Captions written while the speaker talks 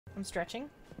I'm stretching.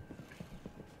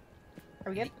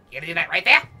 Are we good? You gonna do that right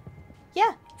there?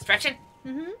 Yeah. Stretching?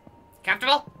 Mm-hmm.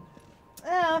 Comfortable?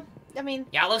 I mean...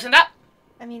 Y'all loosened up?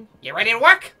 I mean... You ready to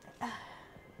work?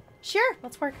 Sure,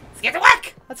 let's work. Let's get to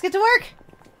work! Let's get to work!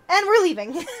 And we're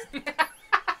leaving.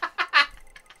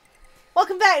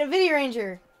 Welcome back to Video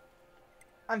Ranger.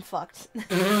 I'm fucked.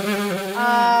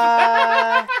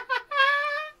 I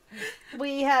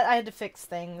had to fix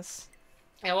things.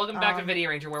 Yeah, welcome back to Video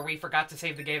Ranger, where we forgot to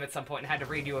save the game at some point and had to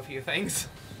redo a few things.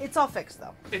 It's all fixed,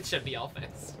 though. It should be all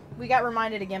fixed. We got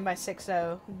reminded again by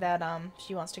 6-0 that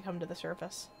she wants to come to the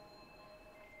surface.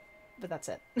 But that's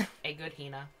it. A good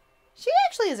Hina. She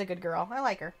actually is a good girl. I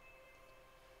like her.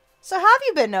 So how have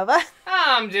you been, Nova?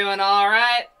 I'm doing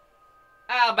alright.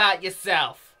 How about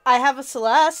yourself? I have a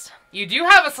Celeste. You do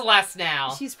have a Celeste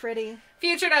now. She's pretty.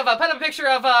 Future Nova, put up a picture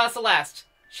of Celeste.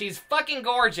 She's fucking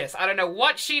gorgeous. I don't know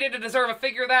what she did to deserve a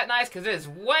figure that nice, because it is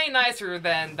way nicer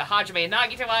than the Hajime and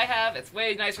Nagito I have. It's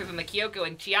way nicer than the Kyoko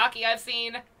and Chiaki I've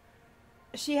seen.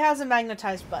 She has a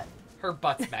magnetized butt. Her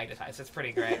butt's magnetized. It's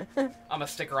pretty great. I'm gonna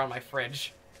stick her on my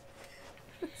fridge.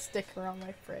 Stick her on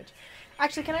my fridge.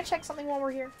 Actually, can I check something while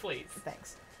we're here? Please.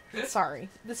 Thanks. Sorry.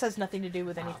 This has nothing to do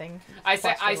with anything. I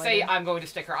say I'm going to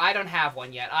stick her. I don't have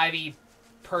one yet. Ivy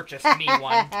purchased me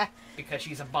one because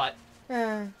she's a butt.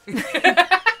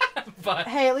 But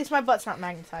hey, at least my butt's not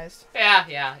magnetized.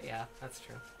 Yeah, that's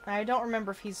true. I don't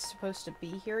remember if he's supposed to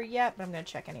be here yet, but I'm gonna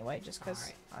check anyway, just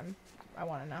because I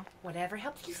want to know. Whatever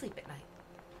helps you sleep at night.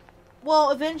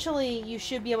 Well, eventually you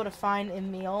should be able to find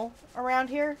Emil around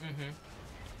here. Mm-hmm.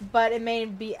 But it may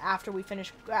be after we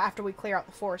clear out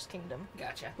the Forest Kingdom.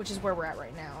 Gotcha. Which is where we're at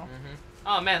right now. Mm-hmm.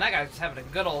 Oh man, that guy's just having a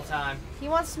good old time. He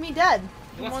wants me dead.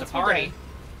 He wants to party.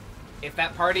 If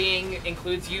that partying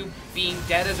includes you being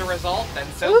dead as a result, then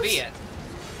so be it.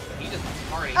 But he just wants to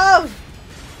party. Oh!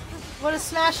 What a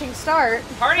smashing start.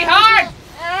 Party hard!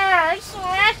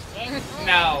 Smashing.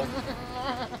 No.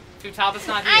 Futaba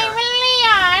not here. I'm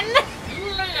Leon!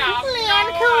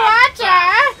 Leon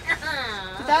Kawata!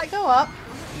 Did that go up?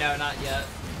 No, not yet.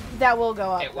 That will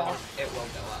go up. It will. It will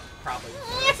go up. Probably.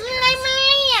 Yes,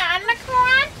 I'm Leon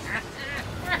Kawata!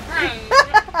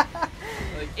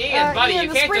 Like, Ian, buddy, Ian,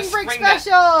 you can't just spring spring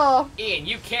special. that. Ian,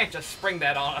 you can't just spring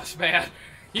that on us, man.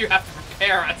 You have to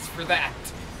prepare us for that.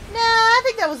 Nah, I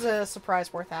think that was a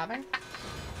surprise worth having.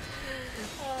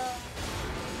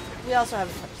 We also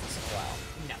haven't touched this in a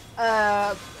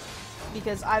while. No.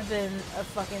 Because I've been a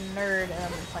fucking nerd and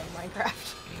I've been playing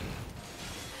Minecraft.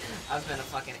 I've been a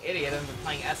fucking idiot and been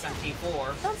playing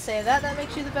SMT4. Don't say that. That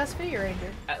makes you the best video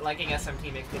ranger. Liking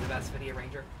SMT makes me the best video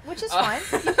ranger. Which is fine.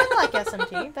 You can like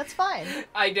SMT. That's fine.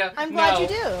 I don't. I'm glad you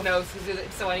do. No,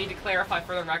 so I need to clarify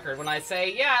for the record. When I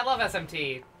say, yeah, I love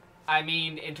SMT, I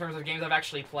mean in terms of games I've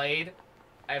actually played.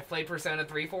 I've played Persona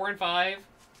 3, 4, and 5.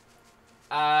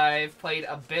 I've played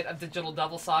a bit of Digital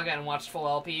Devil Saga and watched full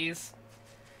LPs.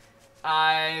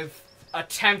 I've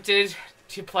attempted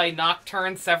to play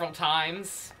Nocturne several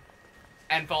times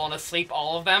and fallen asleep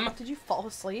all of them. Did you fall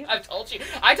asleep? I've told you.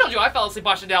 I told you I fell asleep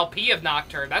watching an LP of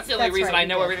Nocturne. That's the only reason I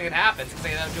know everything that happens, because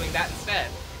I ended up doing that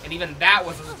instead. And even that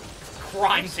was a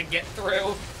crime to get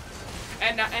through.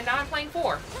 And now I'm playing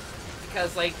 4.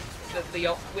 Because, like,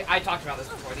 I talked about this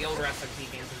before. The older SMT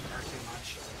games are too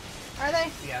much. Are they?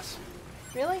 Yes.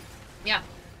 Really? Yeah.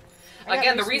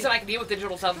 Again, the reason I can deal with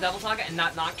Digital Devil Saga and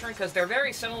not Nocturne, because they're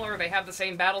very similar. They have the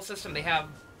same battle system. They have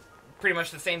pretty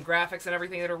much the same graphics and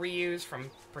everything that are reused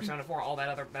from Persona 4, all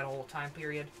that whole time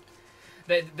period.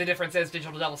 The difference is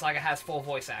Digital Devil Saga has full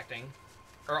voice acting.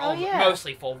 Or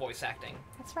mostly full voice acting.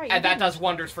 That's right. And that does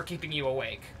wonders for keeping you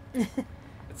awake.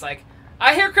 It's like,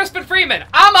 I hear Crispin Freeman!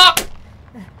 I'm up!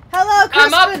 Hello,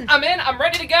 Crispin! I'm up, I'm in, I'm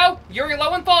ready to go! Yuri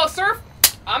Lowenthal, surf!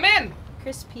 I'm in!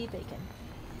 Crispy bacon.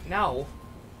 No.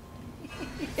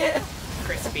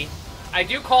 Crispy. I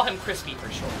do call him Crispy for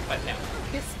short, but no.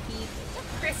 Crispy.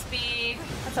 Crispy.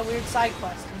 That's a weird side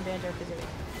quest in Banjo-Kazooie.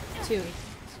 Excuse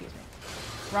me.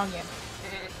 Wrong game.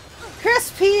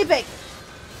 Crispy bacon.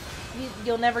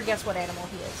 You'll never guess what animal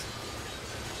he is.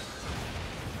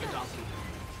 A donkey.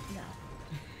 No.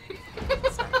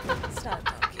 It's not a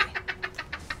donkey.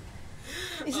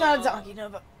 He's not a donkey, no,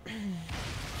 but...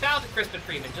 Shout out to Crispin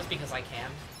Freeman, just because I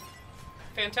can.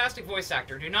 Fantastic voice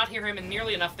actor. Do not hear him in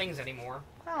nearly enough things anymore.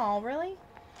 Oh, really?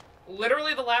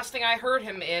 Literally, the last thing I heard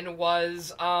him in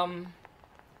was,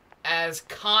 as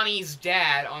Connie's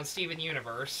dad on Steven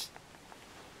Universe.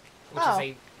 Which is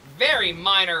a very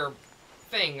minor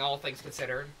thing, all things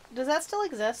considered. Does that still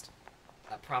exist?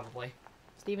 Probably.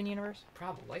 Steven Universe?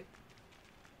 Probably.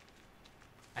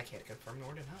 I can't confirm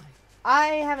nor deny. I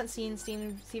haven't seen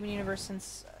Steven Universe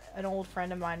since an old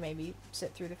friend of mine made me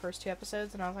sit through the first 2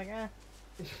 episodes, and I was like, eh.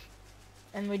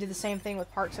 And we did the same thing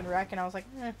with Parks and Rec, and I was like,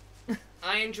 eh.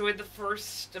 I enjoyed the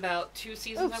first about 2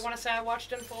 seasons. Oops. I want to say I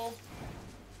watched in full,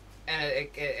 and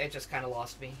it just kind of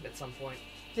lost me at some point.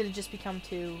 Did it just become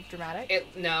too dramatic?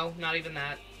 No, not even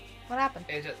that. What happened?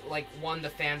 It just, like, 1, the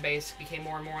fan base became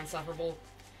more and more insufferable,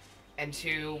 and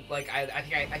 2, like, I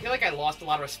feel like I lost a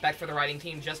lot of respect for the writing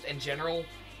team just in general.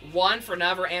 1, for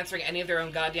never answering any of their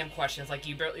own goddamn questions. Like,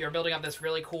 you're building up this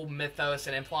really cool mythos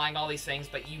and implying all these things,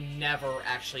 but you never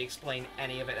actually explain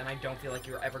any of it, and I don't feel like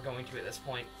you're ever going to at this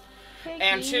point. Thank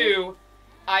And you. 2,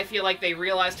 I feel like they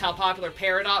realized how popular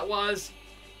Peridot was,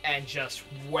 and just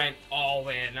went all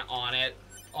in on it,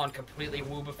 on completely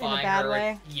woobifying In a bad her.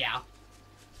 way? Yeah.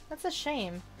 That's a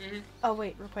shame. Mm-hmm. Oh,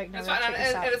 wait, real quick. No, It's we have fine, to check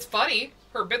this out. and it's funny.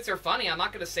 Her bits are funny. I'm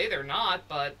not going to say they're not,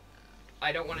 but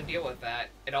I don't want to deal with that.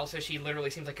 And also, she literally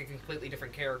seems like a completely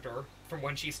different character from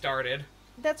when she started.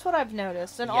 That's what I've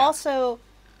noticed. And Yeah. also,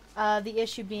 the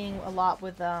issue being a lot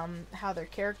with how their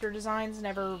character designs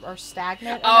never are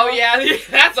stagnant. Oh, enough. yeah,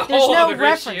 that's a There's whole no other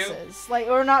references. issue. Like,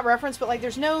 or not reference, but like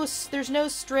there's no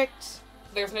strict...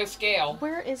 There's no scale.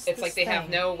 Where is It's this like they have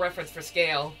thing? no reference for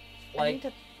scale. I Like, need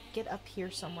to get up here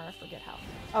somewhere. I forget how.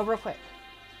 Oh, real quick.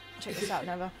 Check this out,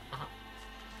 Nova. Uh-huh.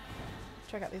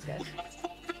 Check out these guys.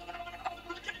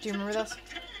 Do you remember this?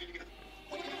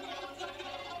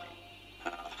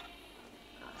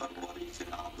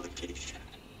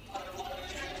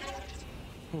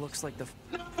 Looks like the...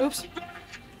 Oops.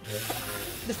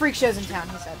 The freak show's in town,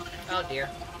 he said. oh dear.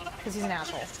 Because he's an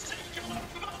asshole.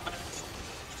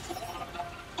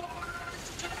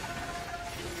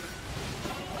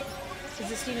 Is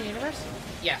this Steven Universe?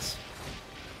 Yes.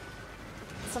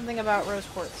 Something about rose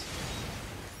quartz.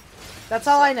 That's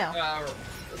all I know.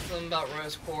 Something about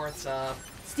rose quartz.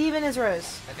 Steven is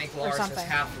Rose. I think Or Lars is something.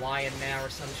 half lion now or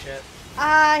some shit.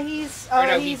 He's... Or Oh,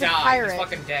 no, he's he a died. pirate. He's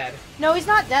fucking dead. No, he's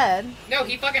not dead. No,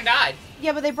 he fucking died.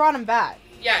 Yeah, but they brought him back.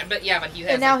 Yeah, but he has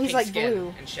And now like, he's, pink like, skin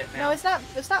blue. and shit No, now. it's not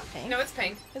pink. No, it's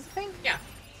pink. Is it pink? Yeah,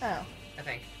 Oh. I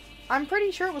think. I'm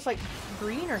pretty sure it was, like,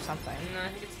 green or something. No, I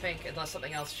think it's pink, unless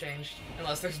something else changed.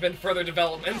 Unless there's been further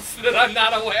developments that I'm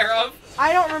not aware of.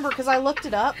 I don't remember, because I looked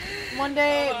it up one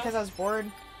day, because I was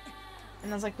bored.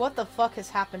 And I was like, what the fuck has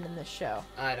happened in this show?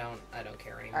 I don't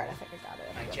care anymore. Alright, I think I got it.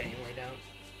 I genuinely don't.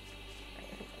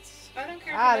 I don't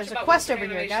care too Ah, much there's a about quest Western over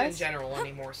here, animation guys. in general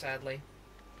anymore, sadly.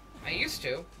 I used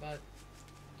to, but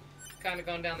kind of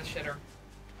going down the shitter.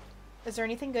 Is there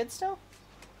anything good still?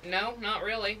 No, not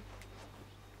really.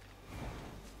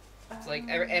 It's like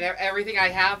everything I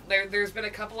have. There's been a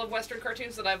couple of Western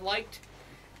cartoons that I've liked,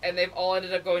 and they've all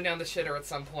ended up going down the shitter at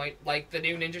some point. Like the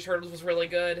new Ninja Turtles was really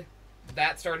good.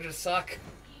 That started to suck.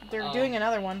 They're doing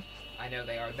another one. I know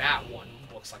they are. That one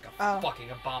looks like a fucking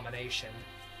abomination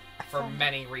for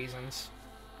many reasons.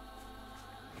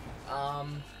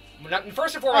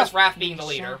 First and foremost, Raph being the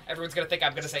leader. Everyone's gonna think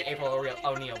I'm gonna say April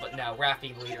O'Neil, but no, Raph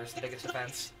being the leader is the biggest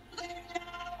offense.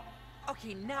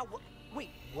 Okay, now wait,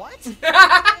 what?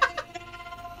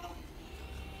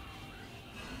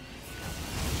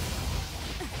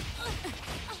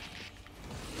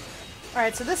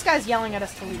 Alright, so this guy's yelling at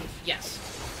us to leave. Yes.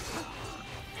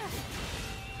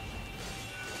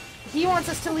 He wants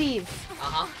us to leave.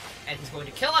 Uh-huh. And he's going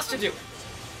to kill us to do it.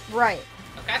 Right.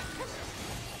 Okay?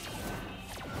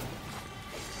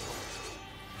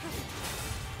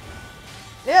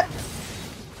 Yep.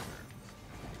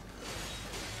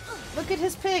 Look at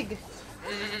his pig.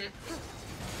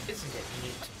 Isn't it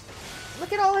neat?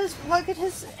 Look at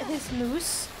his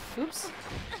moose. Oops.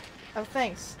 Oh,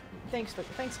 thanks. Thanks,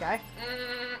 guy.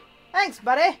 Thanks,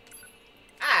 buddy.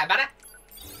 Ah, buddy.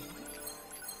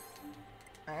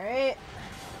 Alright.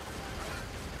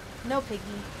 No, piggy.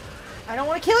 I don't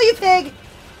want to kill you, pig!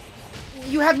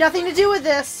 You have nothing to do with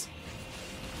this!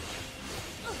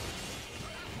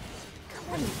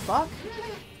 Come on, you fuck.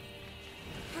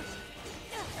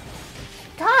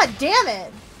 God damn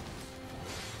it!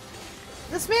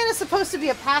 This man is supposed to be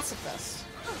a pacifist.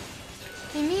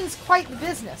 He means quite the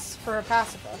business for a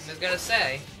pacifist. I was gonna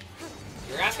say,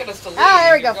 you're asking us to leave. Ah,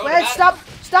 there we you're go. going Wait, about stop!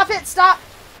 Stop it! Stop!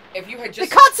 it. If you had The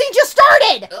just... cutscene just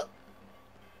started!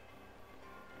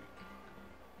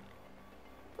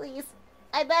 Please,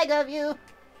 I beg of you.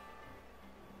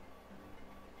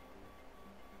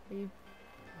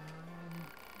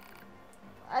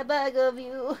 I beg of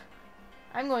you.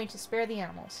 I'm going to spare the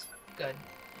animals. Good.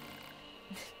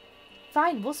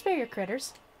 Fine, we'll spare your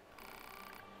critters.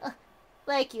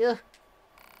 Thank you.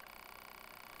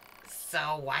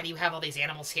 So, why do you have all these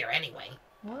animals here anyway?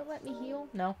 Will it let me heal?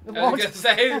 No, it I won't. was gonna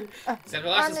say, except for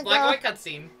watch this I'm black gonna and white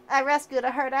cutscene. I rescued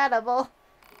a hurt animal.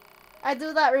 I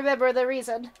do not remember the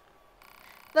reason.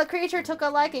 The creature took a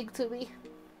liking to me.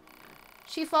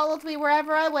 She followed me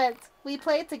wherever I went. We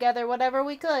played together whenever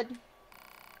we could.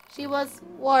 She was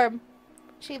warm.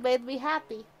 She made me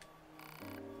happy.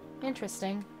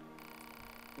 Interesting.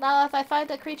 Now if I find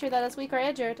a creature that is weak or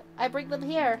injured, I bring them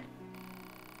here.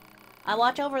 I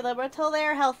watch over them until they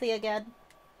are healthy again.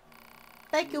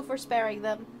 Thank you for sparing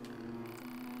them.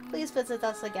 Please visit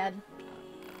us again.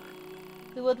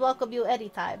 We would welcome you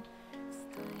anytime.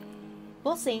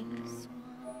 We'll see.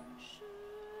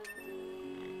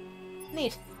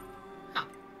 Neat. Huh.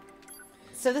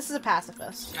 So this is a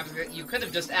pacifist. You could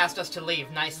have just asked us to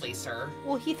leave nicely, sir.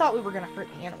 Well, he thought we were gonna hurt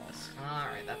the animals.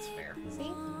 Alright, that's fair. See?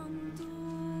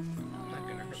 I'm not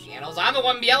gonna hurt the animals. I'm the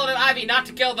one yelling at Ivy not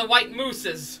to kill the white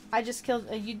mooses! I just killed...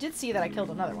 you did see that I killed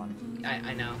another one.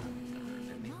 I know.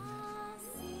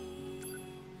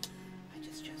 I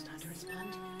just chose not to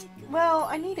respond. Well,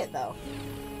 I need it, though.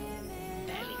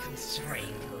 Barely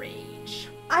constrained rage.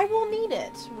 I will need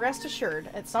it. Rest assured,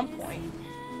 at some point.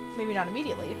 Maybe not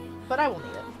immediately, but I will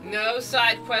need it. No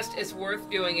side quest is worth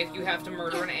doing if you have to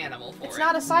murder an animal for it. It's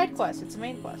not a side quest, it's a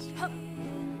main quest.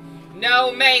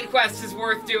 No main quest is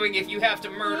worth doing if you have to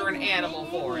murder an animal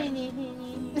for it.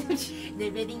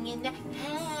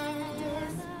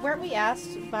 Weren't we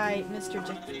asked by Mr.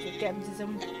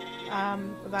 Gebzism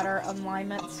about our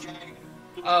alignments?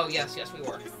 Oh, yes, we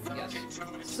were. Yes.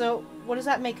 So, what does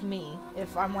that make me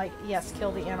if I'm like, yes,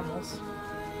 kill the animals?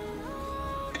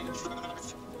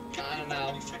 I don't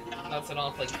know. That's an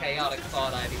awfully chaotic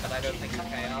thought, Ivy, but I don't think it's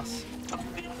chaos.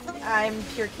 I'm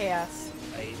pure chaos.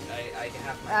 I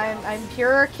have my I'm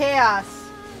pure chaos.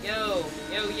 Yo,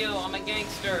 I'm a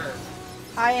gangster.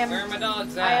 I am. Where are my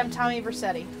dogs at? I am Tommy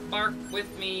Vercetti. Bark with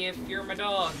me if you're my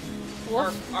dog.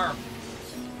 Woof. Arf.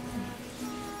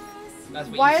 That's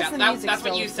what Why you is sound, the music that's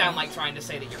what still you the sound same? like trying to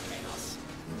say that you're chaos.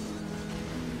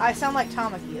 I sound like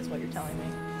Tamaki, is what you're telling me.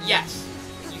 Yes.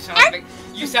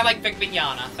 You sound like Vic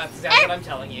Mignogna. That's exactly what I'm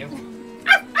telling you.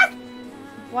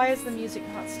 Why is the music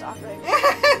not stopping?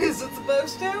 Is it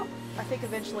supposed to? I think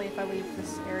eventually if I leave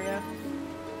this area.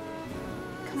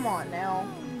 Come on now.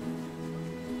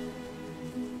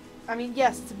 I mean,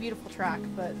 yes, it's a beautiful track,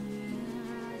 but...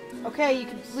 Okay, you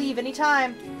can leave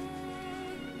anytime.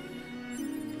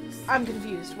 I'm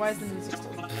confused. Why is the music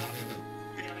still...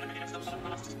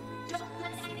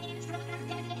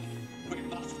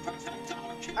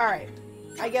 Alright.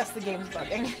 I guess the game's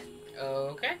bugging.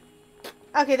 Okay.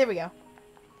 Okay, there we go.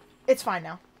 It's fine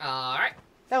now. Alright.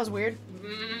 That was weird.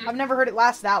 I've never heard it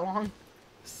last that long.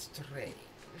 Strange.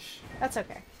 That's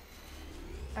okay.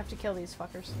 I have to kill these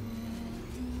fuckers.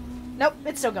 Nope,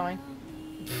 it's still going.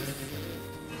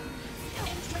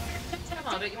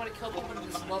 Come on, don't you want to kill them with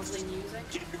this lovely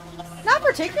music? Not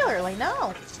particularly,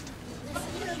 no. What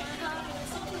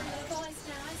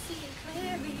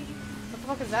the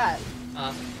fuck is that?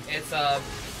 It's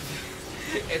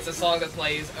a song that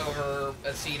plays over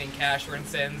a scene in Casher and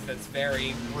Sins that's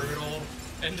very brutal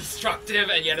and destructive,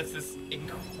 and yet it's this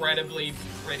incredibly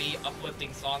pretty,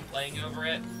 uplifting song playing over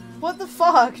it. What the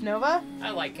fuck, Nova? I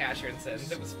like Casher and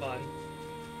Sins. It was fun.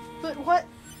 But what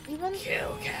even?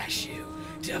 Kill Cashew.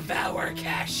 Devour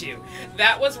Cashew.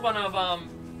 That was one of,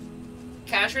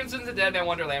 Casher and Sins and Dead Man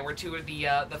Wonderland were two of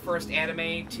the first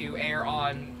anime to air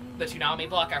on the Toonami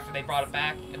block after they brought it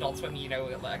back, Adult Swim, you know,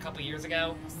 a couple years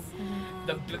ago.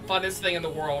 The funnest thing in the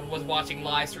world was watching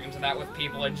live streams of that with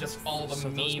people and just all the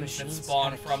memes that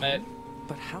spawned from it.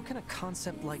 But how can a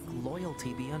concept like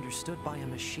loyalty be understood by a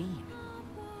machine?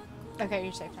 Okay,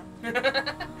 you're safe now.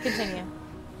 Continue.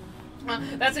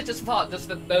 That's it, just thought. Just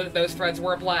those threads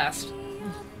were a blast.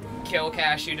 Kill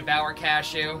Cashew, devour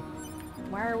Cashew.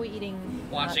 Why are we eating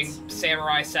Watching nuts?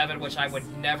 Samurai 7, which I would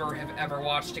never have ever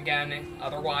watched again,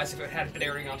 otherwise if it had been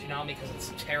airing on Toonami, because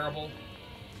it's terrible.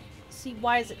 See,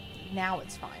 why is it... Now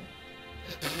it's fine.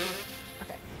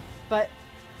 Okay. But,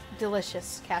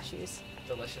 delicious cashews.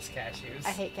 Delicious cashews. I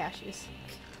hate cashews.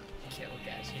 Kill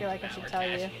cashew. I feel like I should devour tell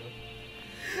you. cashew.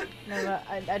 No,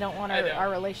 I don't want I know. our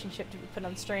relationship to be put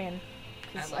on strain.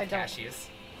 I 'Cause love don't. cashews.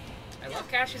 I love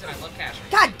cashews and I love cashews.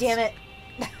 God damn it!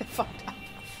 I fucked up.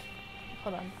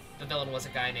 Hold on. The villain was a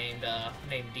guy named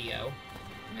Dio.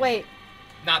 Wait,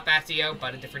 Not that Dio,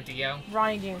 but a different Dio.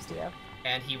 Ronnie James Dio.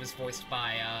 And he was voiced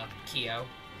by Kyo.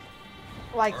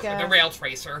 Like, Or the Rail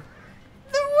Tracer.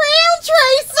 The Rail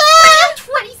Tracer!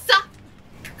 Tracer!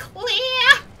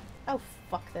 Clear! Oh,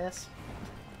 fuck this.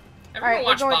 Everyone Alright,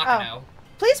 watch we're going- Bakano.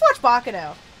 Please watch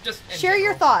Bakano. Just in Share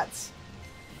your general. thoughts.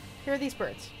 Here are these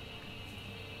birds.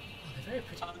 Oh, they're very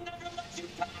pretty.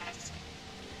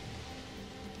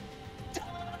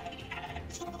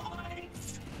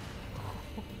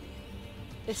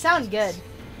 They sound good.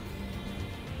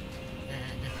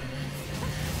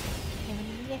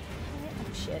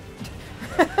 Oh, shit.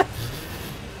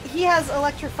 He has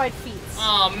electrified feet.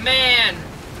 Oh man!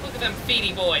 Look at them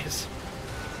feety boys.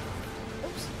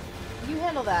 Oops. You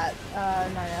handle that,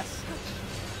 9S.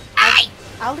 Hey!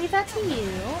 I'll leave that to you,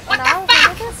 What and the I'll fuck?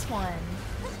 handle this one.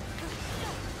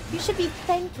 You should be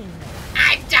thanking me.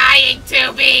 I'm dying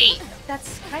to be!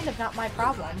 That's kind of not my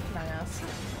problem, 9S.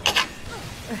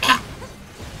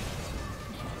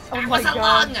 Oh That my was a god.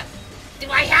 lung! Do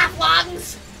I have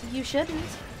lungs? You shouldn't.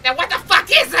 Now what the fuck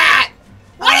is that?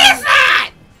 What is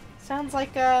that? Sounds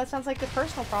like a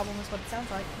personal problem is what it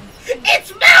sounds like.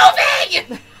 It's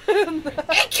moving!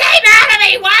 It came out of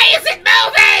me! Why is it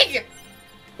moving?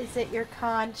 Is it your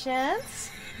conscience?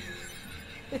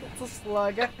 It's a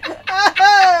slug.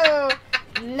 Oh!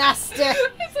 Nasty!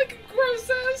 It's like a gross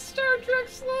ass Star Trek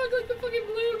slug, like the fucking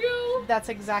bluegill. That's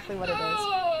exactly what it is.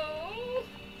 Oh.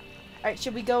 Alright,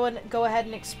 should we go ahead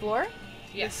and explore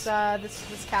Yes.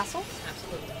 this castle?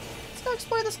 Absolutely. Let's go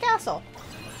explore this castle.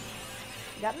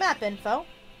 We got map info.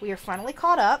 We are finally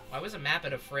caught up. Why was a map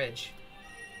at a fridge?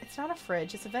 It's not a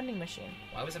fridge, it's a vending machine.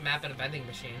 Why was a map at a vending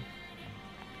machine?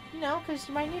 You know, because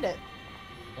you might need it.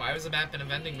 Why was a map in a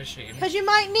vending machine? Because you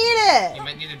might need it! You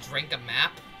might need to drink a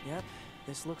map? Yep,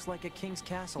 this looks like a king's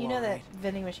castle. You know that alright.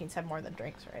 vending machines have more than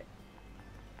drinks, right?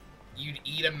 You'd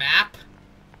eat a map?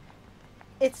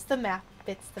 It's the map.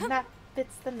 It's the map.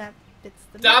 It's the map. It's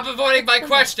the Stop map. avoiding my the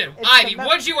question. map. It's Ivy, the map.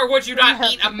 would you or would you not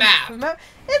eat a map?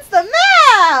 It's the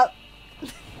map!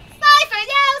 Sorry for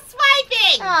no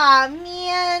swiping! Aw,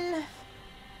 man.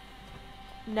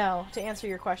 No, to answer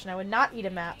your question, I would not eat a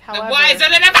map. However, Then why is it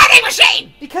in a vending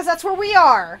machine? because that's where we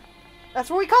are. That's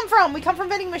where we come from. We come from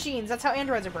vending machines. That's how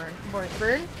androids are born.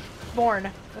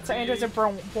 That's how androids are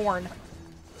born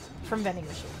from vending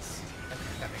machines.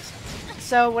 That makes sense.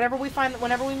 So whenever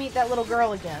we meet that little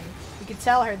girl again, we can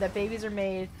tell her that babies are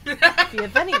made via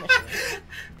vending machines.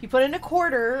 If you put in a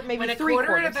quarter, maybe When a three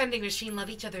quarter and a quarters, vending machine love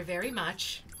each other very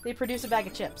much. they produce a bag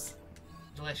of chips.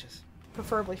 Delicious.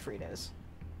 Preferably Fritos.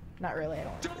 Not really, I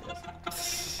don't like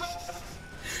Fritos.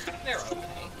 They're okay.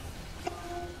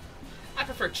 I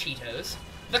prefer Cheetos.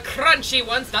 The crunchy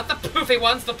ones, not the poofy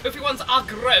ones. The poofy ones are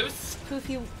gross.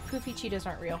 Poofy Cheetos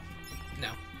aren't real. No,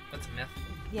 that's a myth.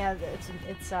 Yeah,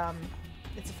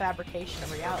 it's a fabrication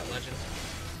of reality. Legend.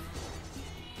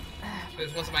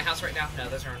 There's ones in my house right now. No,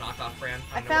 those are a knockoff brand.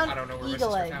 I found I don't know where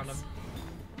eagle my eggs. sister found them.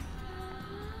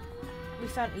 We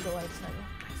found eagle eggs, didn't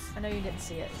we? I know you didn't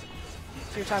see it.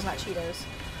 So you're talking about Cheetos.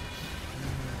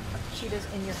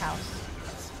 Cheetos in your house.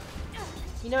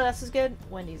 You know what else is good?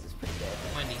 Wendy's is pretty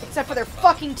good. Wendy's. Except for their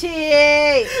fucking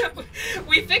tea!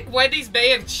 We think Wendy's may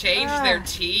have changed their Ah.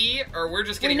 tea, or we're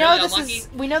just We getting know really this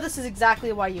unlucky. we know this is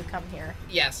exactly why you come here.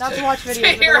 Yes. Not to watch videos, To but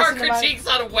hear to our listen to my- critiques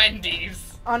on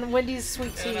Wendy's. On Wendy's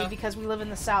sweet tea Yeah. because we live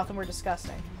in the South and we're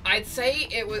disgusting. I'd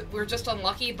say we're just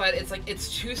unlucky, but it's like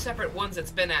it's two separate ones it's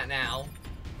been at now.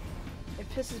 It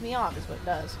pisses me off is what it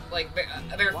does. Like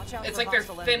they're Watch out it's for like they're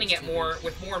hostile thinning it enemies, more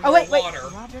with more and Oh, more wait. water.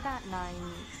 Roger that, 9.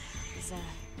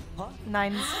 Huh?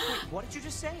 Nines. Wait, what did you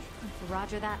just say?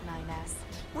 Roger that, 9S.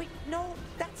 Wait, no,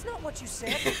 that's not what you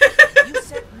said. You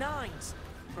said nines.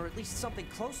 Or at least something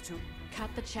close to. Cut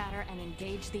the chatter and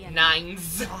engage the enemy.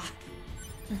 Nines. Ah,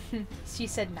 She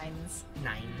said nines.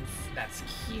 Nines. That's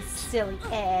You cute. silly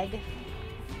egg.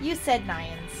 You said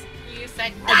nines. You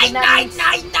said I did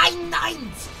not mean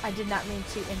nines. I did not mean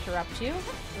to interrupt you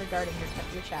regarding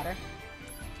your chatter.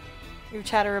 Your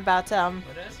chatter about What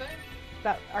did I say?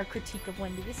 about our critique of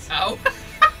Wendy's. Oh.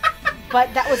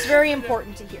 But that was very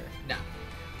important to hear. No.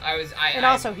 I And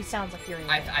also, he sounds like you're in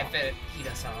I bet it, he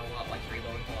does sound a lot like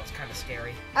Reloading Ball. It's kind of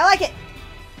scary. I like it.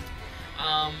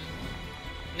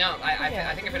 No, I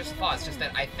Yeah. think I finished the thought. It's just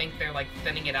that I think they're like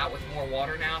thinning it out with more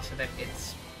water now, so that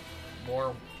it's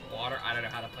more water. I don't know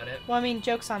how to put it. Well, I mean,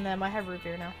 joke's on them. I have root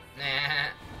beer now. Nah.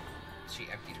 She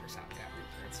emptied herself got root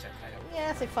beer instead. I don't.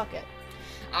 Yeah, say fuck it.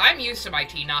 I'm used to my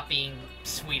tea not being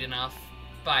sweet enough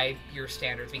by your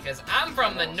standards because I'm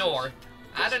from the north.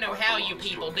 I don't know how you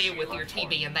people deal with your tea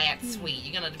being that sweet.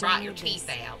 You're gonna rot your teeth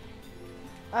out.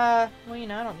 Well, you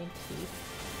know, I don't need teeth.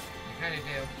 You kind of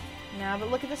do. Nah,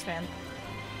 but look at this man.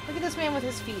 Look at this man with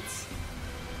his feet.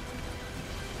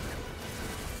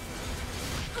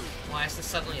 Why is this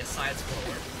suddenly a side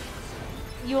scroller?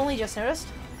 You only just noticed?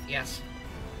 Yes.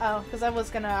 Oh, because I was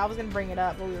gonna bring it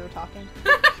up while we were talking.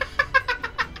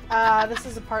 This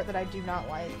is a part that I do not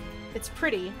like. It's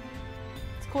pretty.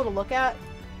 It's cool to look at.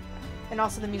 And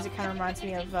also the music kind of reminds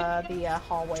me of the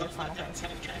hallway of Final Fantasy.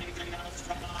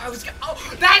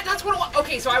 That's what it was.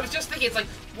 Okay, so I was just thinking, it's like,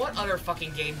 what other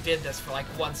fucking game did this for like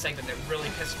one segment that really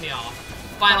pissed me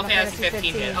off? Final Fantasy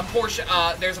 15 did. A portion,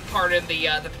 there's a part in the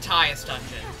Patias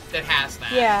dungeon that has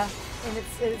that. Yeah, and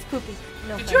it's poopy.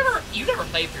 No Did thanks. you never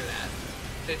played through that?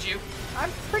 Did you?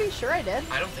 I'm pretty sure I did.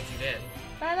 I don't think you did.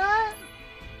 Did I not?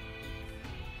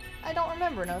 I don't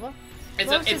remember, Nova.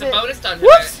 It's a bonus dungeon.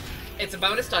 Whoops! It's a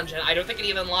bonus dungeon. I don't think it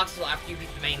even unlocks until after you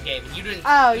beat the main game. You didn't.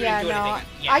 Oh, you didn't yeah, do no. anything.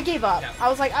 Yeah, I gave up. no. I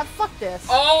was like, fuck this.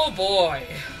 Oh boy.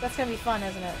 That's gonna be fun,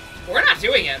 isn't it? We're not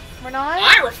doing it. We're not?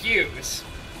 I refuse.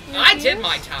 You I did refuse?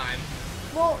 my time.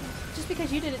 Well, just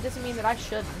because you did it doesn't mean that I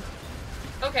shouldn't.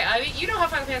 Okay, I mean, you know how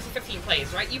Final Fantasy 15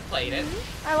 plays, right? You played it.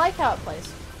 I like how it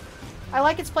plays. I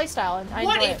like its playstyle, and I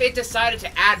What enjoy if it decided to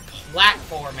add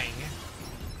platforming?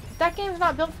 That game's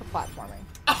not built for platforming.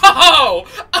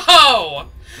 Oh!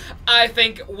 I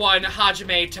think one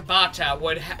Hajime Tabata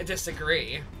would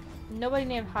disagree. Nobody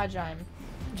named Hajime.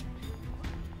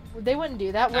 They wouldn't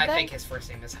do that, would I they? think his first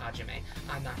name is Hajime.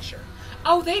 I'm not sure.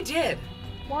 Oh, they did.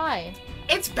 Why?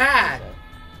 It's bad.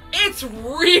 It's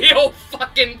real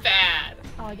fucking bad.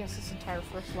 Oh, I guess this entire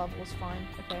first level is fine.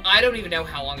 Okay. I don't even know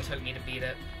how long it took me to beat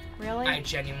it. Really? I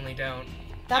genuinely don't.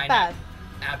 That I bad? know.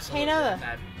 Absolutely Hey, Nova.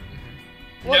 bad.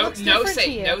 What looks different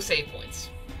to you? No save points.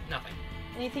 Nothing.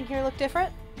 Anything here look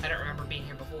different? I don't remember being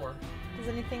here before. Does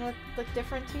anything look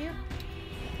different to you?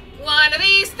 One of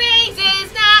these things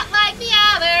is not like the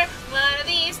other. One of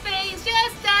these things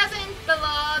just doesn't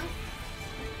belong.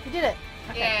 You did it.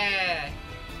 Okay. Yeah.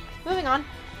 Moving on.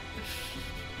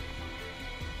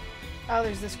 Oh,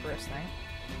 there's this gross thing.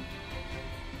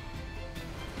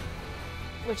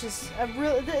 Which is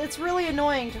it's really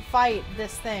annoying to fight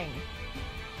this thing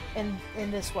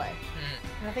in this way.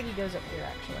 And I think he goes up here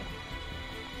actually.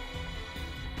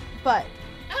 But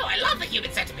Oh, I love the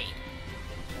human centipede.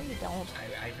 no, you don't.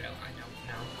 I don't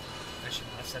know. I should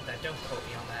not have said that. Don't quote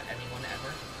me on that, anyone ever.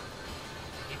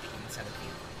 I hate the human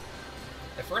centipede.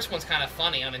 The first one's kind of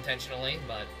funny unintentionally,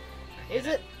 but I hate Is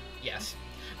it? Yes.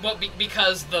 Well,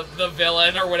 because the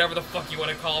villain or whatever the fuck you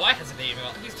want to call him, I has a name.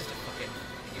 He's just a fucking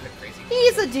crazy.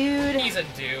 He's a dude. He's a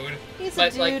dude. He's a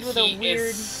but dude like with he a weird.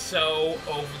 is so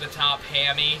over the top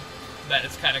hammy that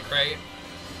it's kind of great.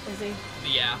 Is he?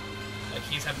 Yeah. Like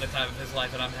he's having the time of his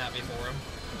life, and I'm happy for him.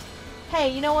 Hey,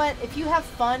 you know what? If you have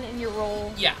fun in your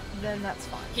role, Yeah. then that's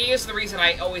fine. He is the reason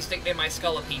I always nickname my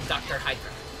Scolipede Dr.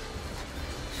 Hydra.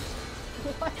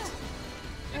 What?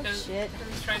 Because shit.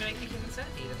 he's trying to make the human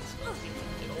centipede, and the Scolipede's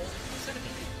a big old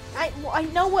centipede. I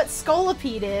know what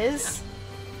Scolipede is.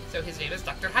 Yeah. So his name is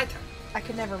Dr. Hydra. I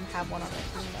could never have one on it,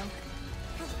 you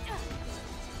know.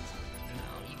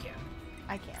 No, you can.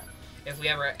 I can't. If we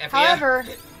ever However,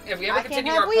 I can't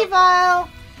continue have our Weavile.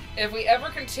 if we ever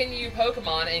continue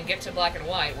Pokemon and get to Black and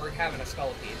White, we're having a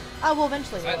Scolipede. Oh, well,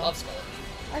 eventually So we I will. love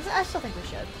Scolipede. I still think we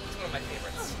should. It's one of my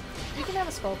favorites. You can have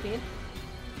a Scolipede.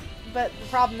 But the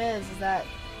problem is that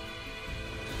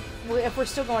if we're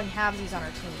still going halvesies on our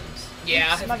teams,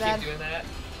 Yeah, oops, if my we bad, keep doing that.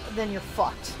 then you're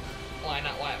fucked. Why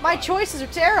not? Why? My why? choices are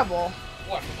terrible.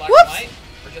 What, for Black Whoops! and White?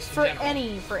 Or just in For general?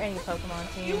 any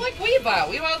Pokemon team. You like Weavile.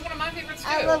 Weavile is one of my favorites, too.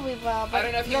 I love Weavile, but I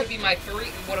don't know if he would be my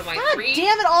one of my God three,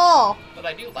 damn it all! but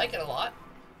I do like it a lot.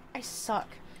 I suck.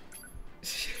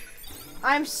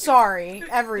 I'm sorry,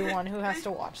 everyone who has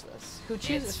to watch this. Who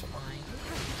chooses It's fine.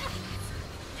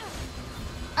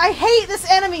 I hate this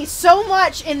enemy so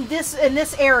much in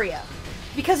this area.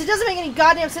 Because it doesn't make any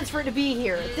goddamn sense for it to be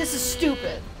here. This is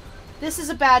stupid. This is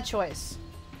a bad choice.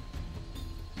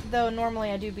 Though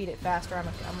normally I do beat it faster, I'm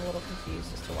a little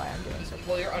confused as to why I'm doing so.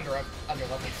 Well, you're under leveled.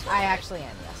 Still, I right? actually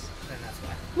am, yes. Then that's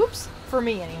why. Whoops. For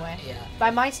me, anyway. Yeah.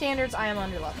 By my standards, I am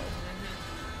underleveled.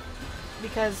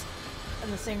 Because,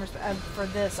 in the same respect, for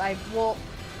this, I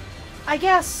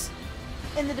guess,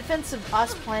 in the defense of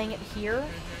us playing it here,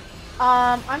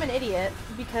 I'm an idiot,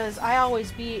 because I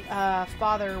always beat,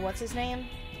 Father, what's his name?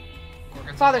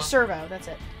 Father Servo, that's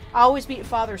it. I always beat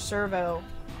Father Servo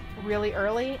really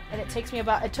early, and it takes me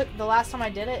about, the last time I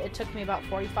did it, it took me about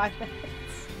 45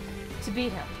 minutes to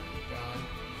beat him.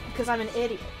 Because I'm an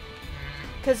idiot.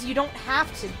 Because you don't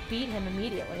have to beat him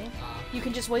immediately. You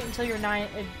can just wait until you're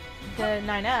the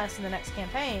 9S in the next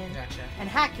campaign Gotcha. and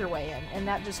hack your way in, and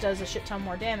that just does a shit ton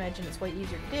more damage, and it's way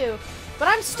easier to do. But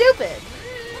I'm stupid,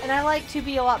 and I like to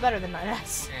be a lot better than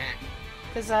 9S.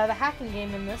 Because the hacking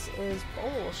game in this is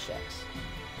bullshit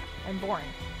and boring.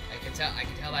 I can tell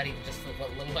that even just from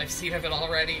what little I've seen of it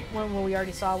already. When we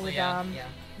already saw with Yeah.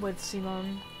 with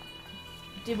Simone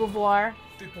de Beauvoir.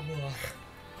 Oh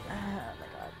my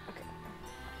god. Okay.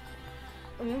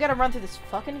 I'm gonna run through this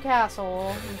fucking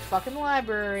castle, this fucking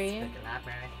library,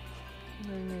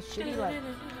 and this shitty library.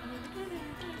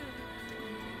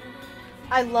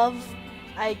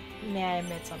 May I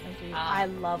admit something to you? I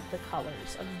love the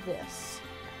colors of this.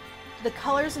 the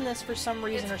colors in this, for some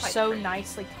reason, It's are quite so pretty.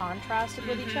 nicely contrasted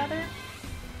with each other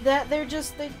that they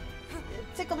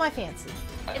tickle my fancy.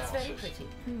 It's very pretty.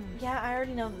 Yeah, I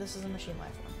already know that this is a machine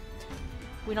life form.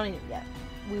 We don't need it yet.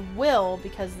 We will,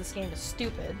 because this game is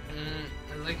stupid.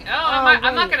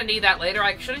 I'm not gonna need that later.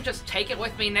 I shouldn't just take it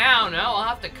with me now. No, I'll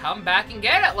have to come back and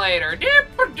get it later.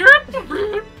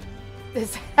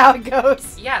 Is that how it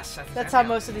goes? Yes. That's how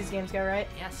most of these games go, right?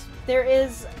 Yes. There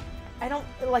is... I don't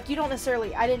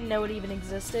didn't know it even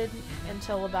existed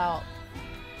until about...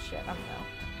 Shit, I don't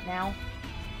know. Now?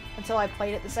 Until I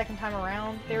played it the second time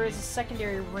around. There is a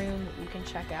secondary room that you can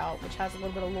check out, which has a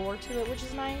little bit of lore to it, which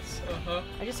is nice.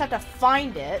 I just have to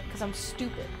find it, because I'm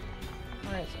stupid.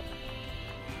 Where is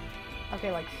it?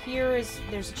 Okay, like,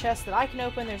 there's a chest that I can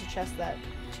open, there's a chest that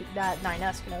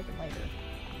NieR can open later.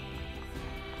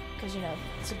 Because, you know,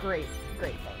 it's a great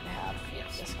thing to have.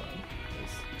 Yes. This game.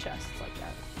 These chests like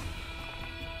that.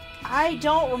 I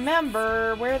don't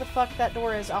remember where the fuck that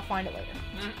door is. I'll find it later.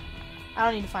 I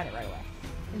don't need to find it right away.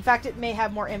 In fact, it may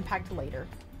have more impact later.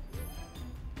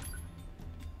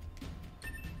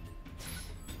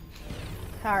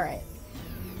 Alright.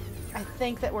 I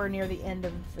think that we're near the end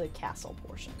of the castle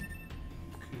portion.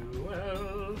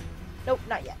 Cool. Nope,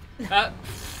 not yet.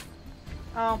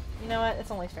 Oh, you know what?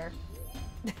 It's only fair.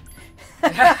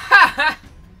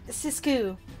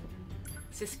 Sisku.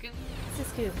 Sisku?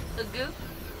 Sisku. Ugu?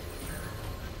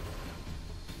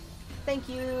 Thank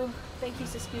you. Thank you,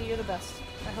 Sisku. You're the best.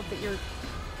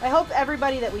 I hope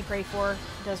everybody that we pray for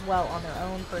does well on their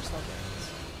own personal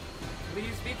journeys.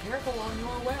 Please be careful on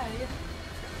your way.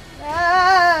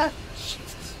 Ah!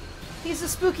 Jesus. He's a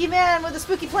spooky man with a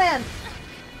spooky plan.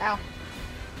 Ow.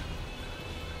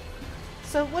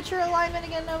 So, what's your alignment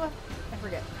again, Nova? I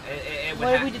forget.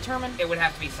 What did we determine? It would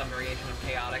have to be some variation of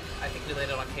chaotic. I think we laid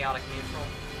it on chaotic neutral.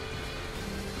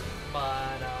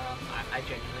 But, I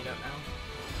genuinely don't know.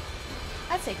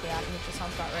 I'd say chaotic neutral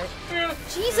sounds about right. Yeah.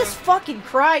 Jesus fucking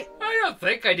Christ! I don't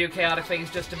think I do chaotic things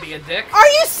just to be a dick. Are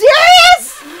you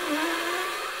serious?!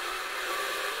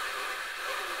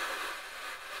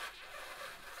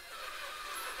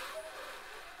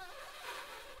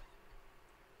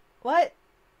 What?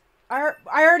 I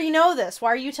already know this.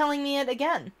 Why are you telling me it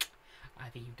again?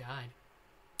 Ivy, you died.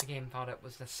 The game thought it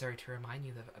was necessary to remind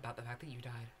you about the fact that you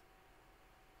died.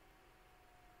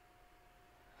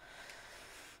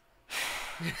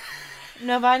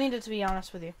 No, but I needed to be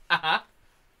honest with you.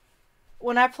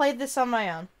 When I played this on my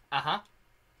own, I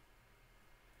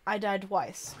died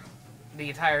twice. The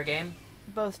entire game?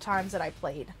 Both times that I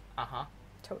played.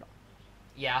 Total.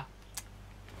 Yeah.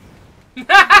 Yes,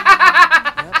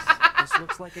 this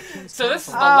looks like a king's So this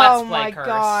is the castle. Let's Play my curse.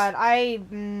 god,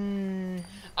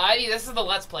 Ivy, this is the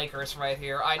Let's Play curse right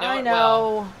here. I know I it know.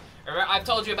 well. Remember, I've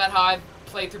told you about how I've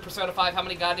played through Persona 5 how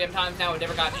many goddamn times now and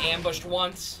never gotten ambushed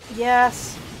once.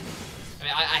 Yes. I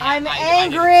mean, I'm I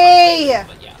angry!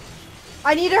 but yeah.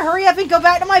 I need to hurry up and go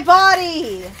back to my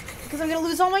body! Because I'm gonna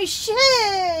lose all my shit!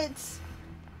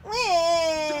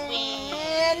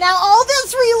 Now all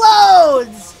this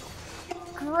reloads!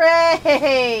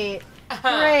 Great!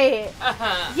 Great.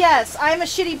 Yes, I'm a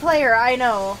shitty player, I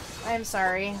know. I'm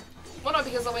sorry. Well, no,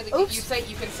 because the way that Oops. you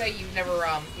can say you've never,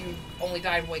 you only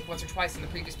died like once or twice in the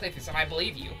previous playthroughs, and I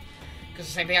believe you. Because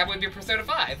the same thing happened with your Persona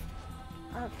 5.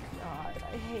 Oh god,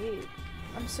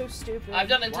 I'm so stupid. I've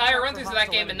done entire out run for throughs of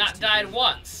that game and not hostile died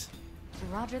once.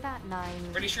 Roger that, 9.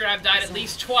 Pretty sure I've died at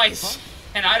least twice,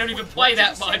 and I don't even play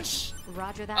that much.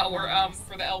 Roger that, Oh, we're, 9S.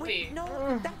 for the LP. Wait,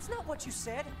 no, that's not what you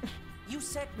said. You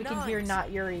said We can hear nines,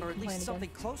 not Yuri or at complain least something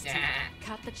again. close to Nah. it.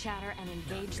 Cut the chatter and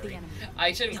engage the enemy.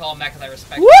 I shouldn't call him that because I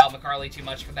respect Whoop! Al McCarley too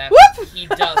much for that. Whoop! He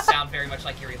does sound very much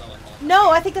like Yuri Lowenthal. No,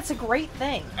 I think that's a great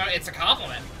thing. It's a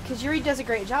compliment. Because Yuri does a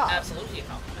great job. Absolutely a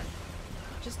compliment.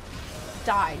 Just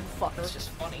die, you fucker. It's just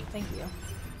funny. Thank you.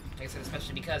 Like I said,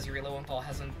 especially because Yuri Lowenthal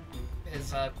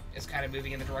is kind of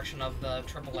moving in the direction of the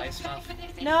AAA stuff.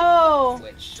 No!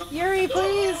 Which Yuri,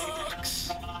 please!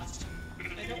 sucks.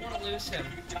 I don't want to lose him.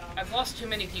 I've lost too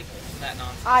many people from that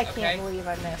nonsense. I okay? can't believe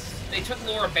I missed. They took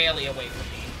Laura Bailey away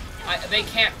from me. They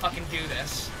can't fucking do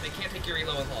this. They can't take Yuri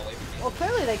Lowenthal away from me. Well,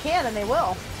 clearly they can, and they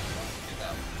will.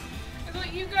 I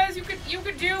thought you guys, you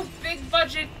could do big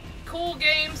budget, cool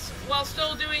games while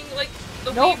still doing like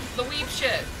the Nope. the weeb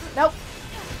shit. Nope.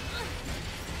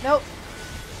 Nope.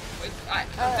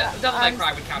 Devil May I'm-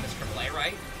 Cry would count as AAA,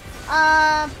 right?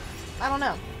 I don't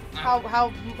know. How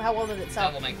well did it sell?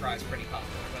 Devil May Cry is pretty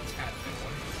popular. That's kind of a good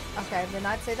one. Okay, then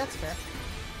I'd say that's fair.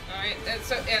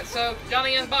 Alright, so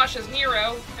Johnny and Bosch is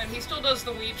Nero, and he still does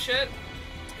the weeb shit.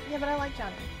 Yeah, but I like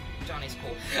Johnny. Johnny's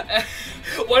cool.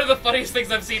 One of the funniest things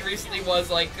I've seen recently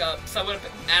was, like, someone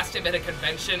asked him at a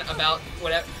convention about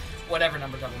whatever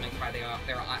number Devil May Cry they're on.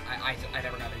 I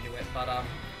never got into it, but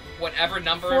whatever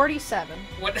number 47.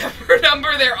 Whatever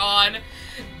number they're on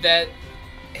that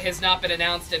has not been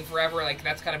announced in forever, like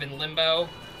that's kind of in limbo.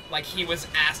 Like he was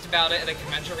asked about it at a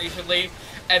convention recently,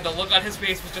 and the look on his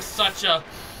face was just such a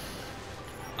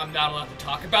I'm not allowed to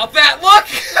talk about that look.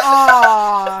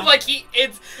 Aww.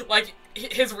 Like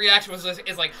his reaction was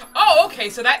is like, oh, okay,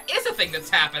 so that is a thing that's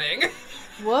happening.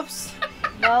 Whoops.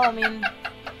 Well, I mean,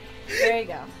 there you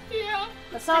go. Yeah.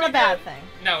 That's not a bad thing.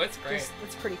 No, it's great.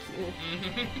 It's pretty cute.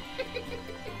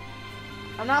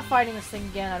 I'm not fighting this thing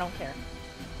again. I don't care.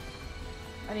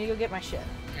 I need to go get my shit.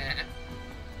 I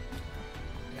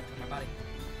gotta put my body.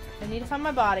 I need to find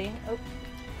my body. Oh,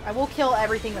 I will kill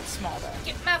everything that's small though.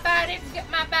 Get my body,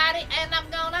 and I'm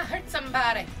gonna hurt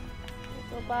somebody.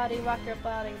 Little body, rock your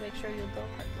body, make sure you don't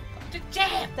hurt your body.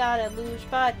 Jam! Without a loose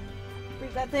body.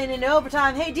 Bring that thing into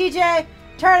overtime. Hey DJ,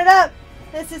 turn it up!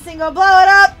 This thing gonna blow it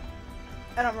up!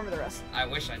 I don't remember the rest. I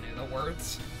wish I knew the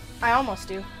words. I almost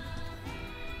do.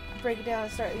 Break it down,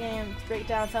 start the game, break it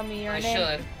down, tell me your name.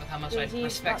 I should, with how much I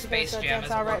respect Space Jam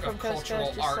as a work of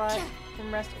cultural art.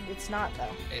 From rest, it's not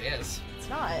though. It is. It's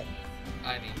not.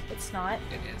 Ivy. It's not.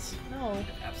 It is. No. It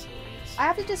absolutely is. I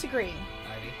have to disagree.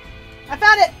 Ivy. I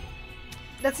found it!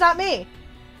 That's not me.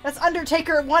 That's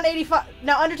Undertaker 185.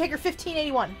 No, Undertaker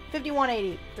 1581.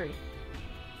 5183.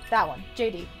 That one.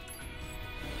 JD.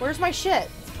 Where's my shit?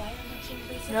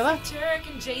 Nova? Turk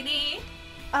and JD.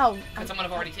 Oh. Could someone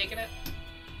have already taken it?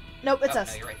 Nope, it's oh,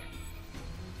 us. No, you're right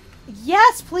here.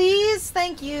 Yes, please.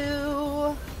 Thank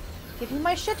you. Give me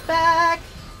my shit back.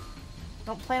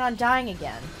 Don't plan on dying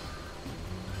again.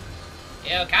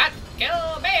 You can't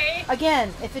kill me.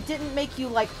 Again, if it didn't make you,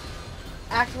 like,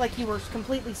 act like you were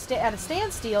completely at a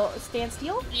standstill.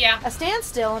 Yeah. A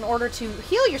standstill in order to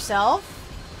heal yourself.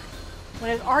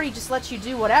 When it already just lets you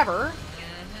do whatever.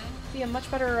 Mm-hmm. Be a much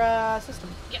better system.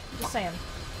 Yep. Just saying.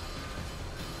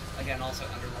 Again, also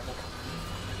under level.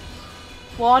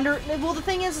 Well, the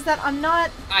thing is that I'm not.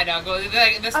 I know.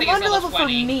 This I'm thing under is level level for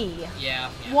 20. me. Yeah.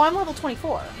 Well, I'm level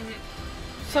 24. Mm-hmm.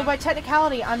 So by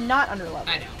technicality, I'm not under level.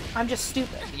 I know. I'm just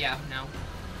stupid. Yeah. No.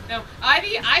 No.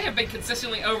 I have been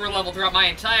consistently over leveled throughout my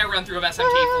entire run through of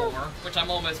SMT4, which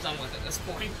I'm almost done with at this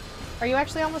point. Are you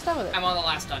actually almost done with it? I'm on the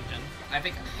last dungeon. I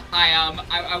think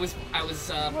I was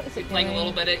playing a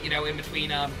little bit at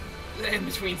in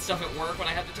between stuff at work when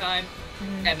I had the time,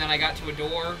 and then I got to a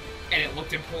door and it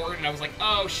looked important and I was like,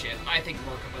 oh shit, I think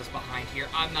Merkaba's behind here.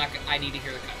 I need to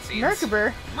hear the cutscenes.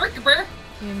 Merkaba? Merkaba?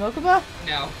 You mean Mokuba?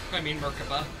 No, I mean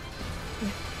Merkaba.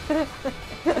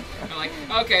 I'm like,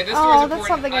 okay, this door's Oh, important. that's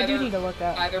something I do need to look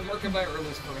up. Either Merkaba or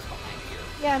Lucifer is behind here.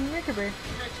 Yeah, Merkaba.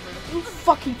 Merkaba. You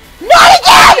fucking... NOT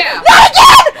AGAIN! Yeah. NOT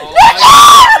AGAIN!